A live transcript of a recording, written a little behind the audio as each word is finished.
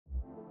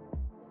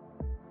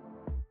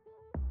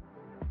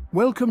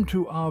Welcome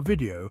to our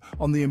video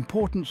on the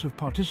importance of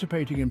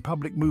participating in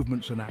public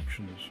movements and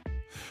actions.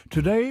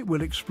 Today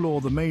we'll explore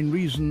the main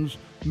reasons,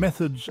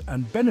 methods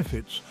and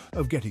benefits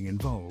of getting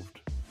involved.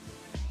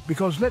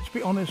 Because let's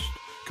be honest,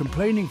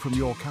 complaining from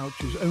your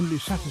couch is only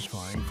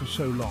satisfying for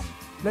so long.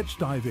 Let's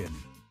dive in.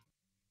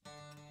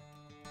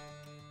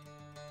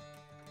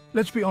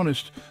 Let's be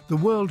honest, the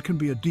world can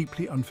be a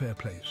deeply unfair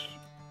place.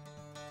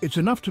 It's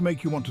enough to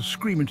make you want to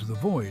scream into the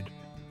void,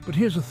 but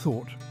here's a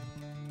thought.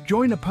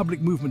 Join a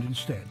public movement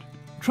instead.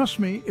 Trust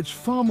me, it's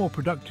far more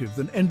productive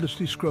than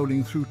endlessly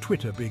scrolling through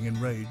Twitter being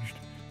enraged.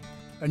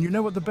 And you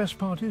know what the best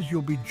part is?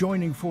 You'll be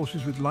joining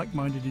forces with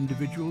like-minded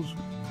individuals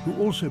who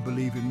also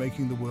believe in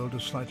making the world a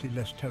slightly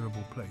less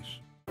terrible place.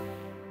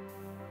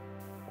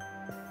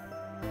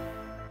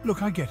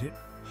 Look, I get it.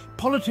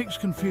 Politics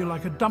can feel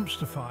like a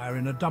dumpster fire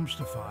in a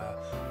dumpster fire.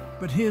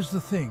 But here's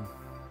the thing.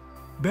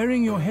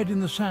 Burying your head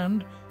in the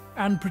sand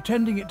and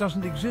pretending it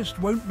doesn't exist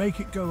won't make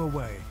it go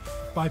away.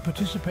 By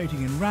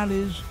participating in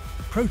rallies,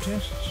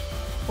 protests,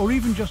 or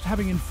even just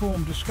having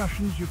informed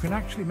discussions, you can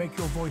actually make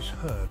your voice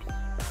heard.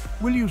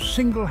 Will you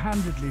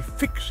single-handedly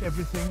fix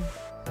everything?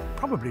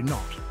 Probably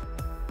not.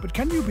 But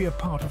can you be a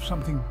part of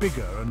something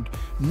bigger and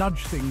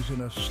nudge things in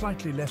a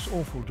slightly less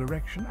awful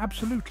direction?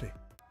 Absolutely.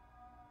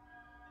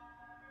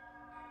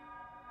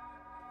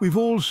 We've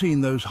all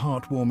seen those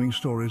heartwarming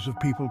stories of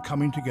people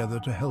coming together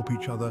to help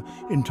each other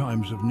in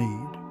times of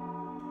need.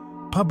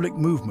 Public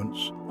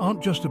movements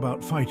aren't just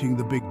about fighting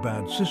the big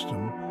bad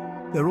system,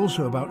 they're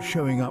also about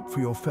showing up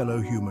for your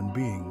fellow human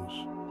beings.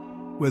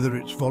 Whether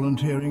it's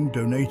volunteering,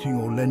 donating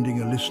or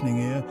lending a listening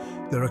ear,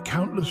 there are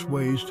countless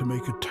ways to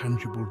make a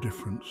tangible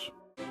difference.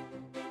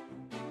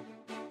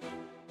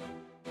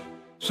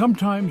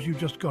 Sometimes you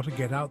just got to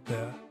get out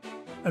there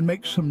and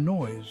make some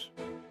noise.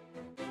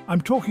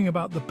 I'm talking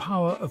about the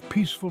power of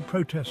peaceful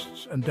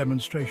protests and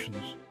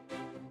demonstrations.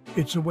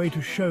 It's a way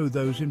to show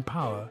those in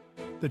power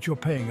that you're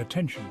paying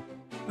attention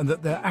and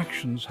that their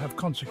actions have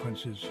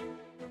consequences.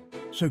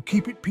 So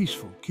keep it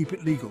peaceful, keep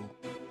it legal,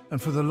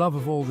 and for the love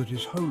of all that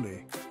is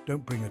holy,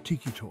 don't bring a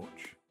tiki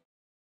torch.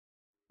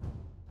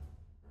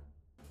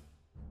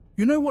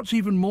 You know what's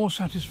even more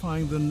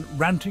satisfying than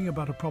ranting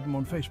about a problem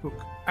on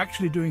Facebook?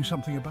 Actually doing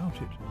something about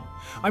it.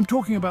 I'm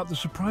talking about the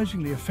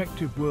surprisingly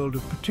effective world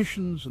of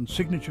petitions and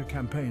signature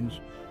campaigns.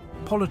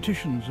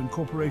 Politicians and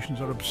corporations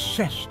are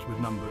obsessed with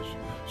numbers.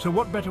 So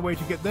what better way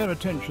to get their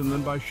attention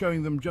than by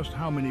showing them just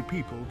how many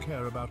people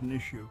care about an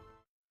issue?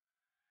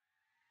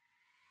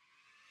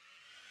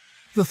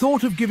 The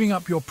thought of giving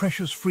up your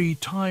precious free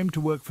time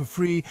to work for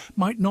free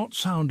might not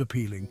sound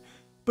appealing,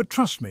 but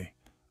trust me,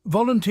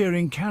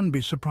 volunteering can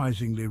be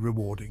surprisingly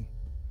rewarding.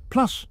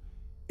 Plus,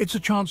 it's a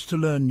chance to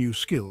learn new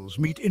skills,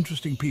 meet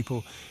interesting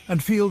people,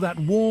 and feel that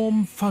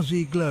warm,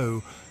 fuzzy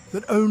glow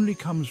that only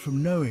comes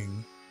from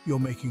knowing you're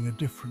making a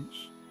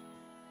difference.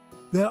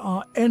 There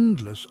are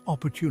endless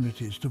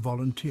opportunities to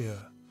volunteer,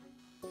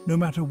 no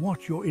matter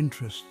what your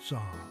interests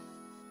are.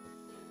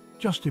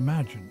 Just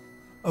imagine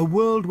a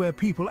world where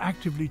people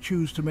actively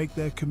choose to make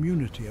their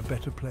community a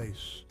better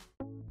place.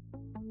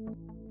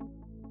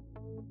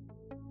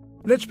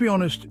 Let's be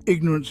honest,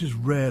 ignorance is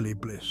rarely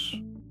bliss.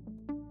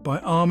 By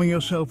arming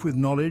yourself with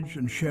knowledge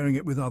and sharing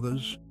it with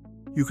others,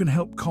 you can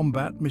help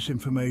combat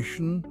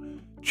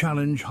misinformation,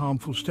 challenge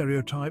harmful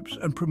stereotypes,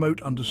 and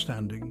promote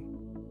understanding.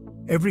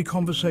 Every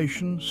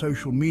conversation,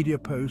 social media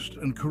post,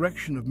 and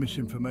correction of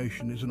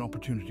misinformation is an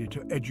opportunity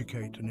to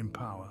educate and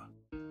empower.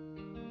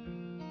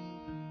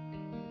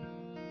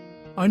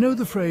 I know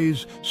the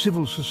phrase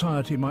civil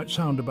society might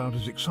sound about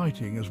as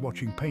exciting as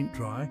watching paint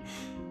dry,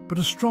 but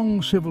a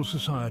strong civil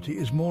society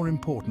is more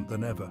important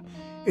than ever.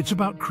 It's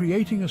about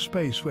creating a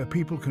space where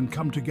people can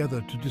come together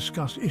to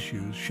discuss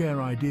issues,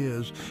 share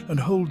ideas, and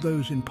hold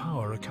those in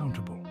power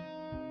accountable.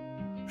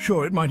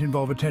 Sure, it might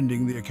involve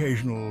attending the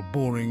occasional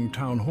boring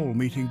town hall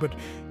meeting, but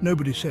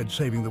nobody said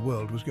saving the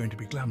world was going to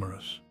be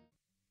glamorous.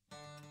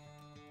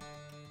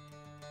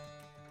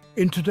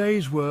 In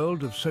today's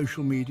world of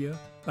social media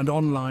and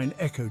online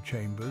echo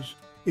chambers,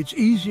 it's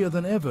easier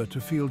than ever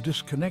to feel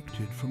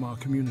disconnected from our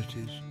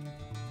communities.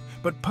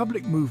 But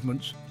public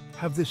movements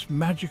have this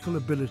magical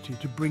ability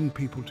to bring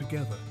people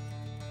together.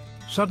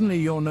 Suddenly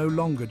you're no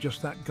longer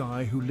just that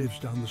guy who lives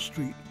down the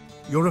street.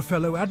 You're a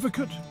fellow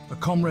advocate, a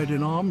comrade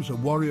in arms, a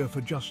warrior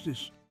for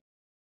justice.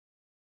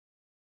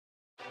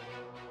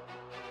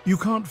 You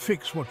can't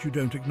fix what you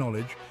don't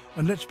acknowledge,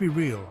 and let's be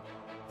real,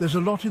 there's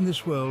a lot in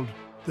this world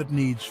that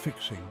needs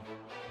fixing.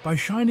 By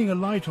shining a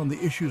light on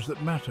the issues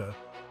that matter,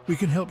 we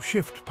can help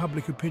shift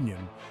public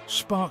opinion,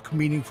 spark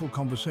meaningful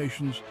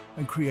conversations,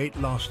 and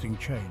create lasting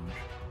change.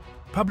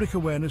 Public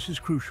awareness is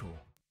crucial.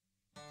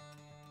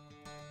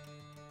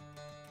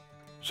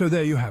 So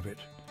there you have it,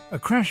 a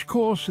crash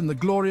course in the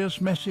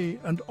glorious, messy,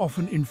 and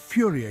often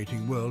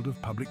infuriating world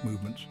of public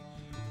movements.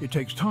 It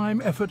takes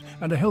time, effort,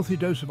 and a healthy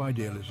dose of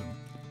idealism.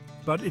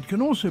 But it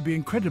can also be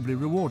incredibly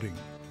rewarding.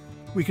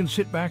 We can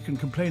sit back and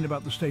complain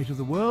about the state of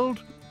the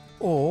world,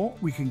 or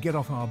we can get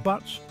off our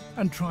butts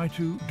and try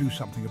to do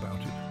something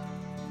about it.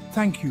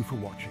 Thank you for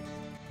watching.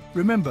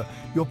 Remember,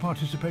 your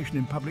participation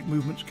in public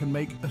movements can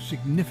make a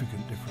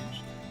significant difference.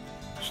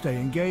 Stay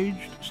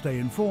engaged, stay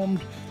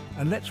informed,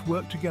 and let's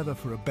work together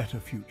for a better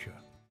future.